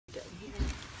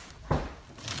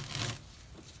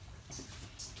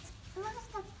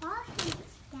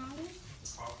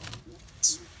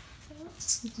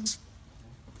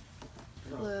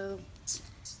Hello.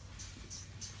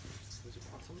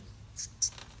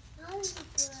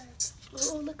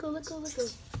 Oh, let go, let go, let go.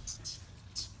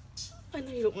 I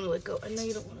know you don't want to let go. I know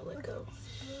you don't want to let go.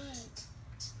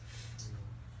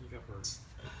 You got hurt.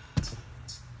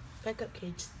 Back up,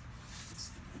 Cage.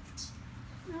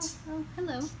 Oh,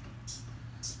 hello.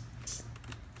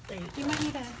 There you You go. might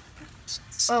need a,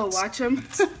 Oh, watch him.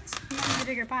 you might need a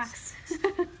bigger box.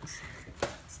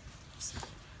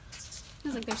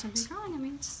 Feels like there's something crawling on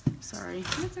me. Sorry.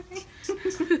 That's okay.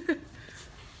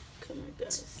 Come here,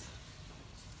 guys.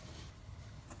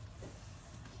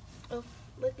 Oh,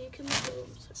 look, you can let go.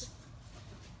 I'm sorry.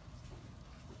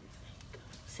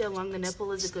 See how long the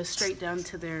nipple is? It goes straight down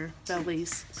to their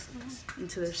bellies,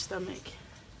 into their stomach.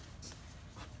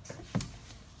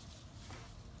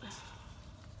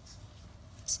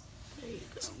 There you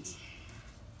go.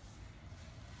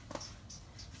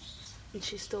 And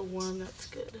she's still warm, that's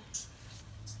good.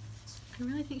 I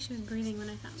really think she was breathing when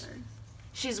I found her.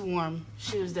 She's warm.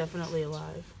 She was definitely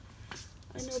alive.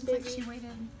 I know, It's baby. like she waited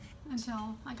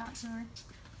until I got to her.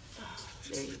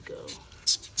 There you go.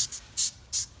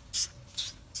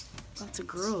 That's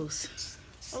gross.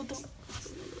 Oh, don't.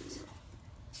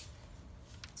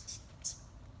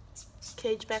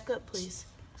 Cage, back up, please.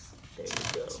 There you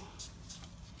go.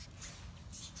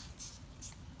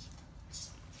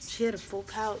 She had a full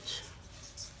pouch.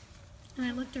 And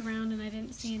I looked around and I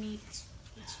didn't see any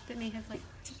that may have like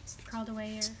crawled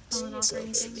away or There fallen you off or go,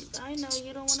 anything. baby. I know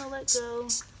you don't want to let go.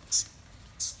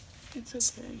 It's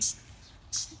okay.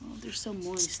 Oh, they're so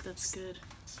moist. That's good.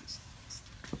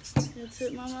 That's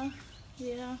it, Mama.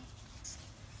 Yeah.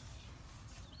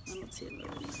 I don't see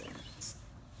another one there.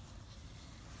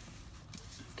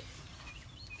 Okay.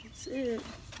 That's it.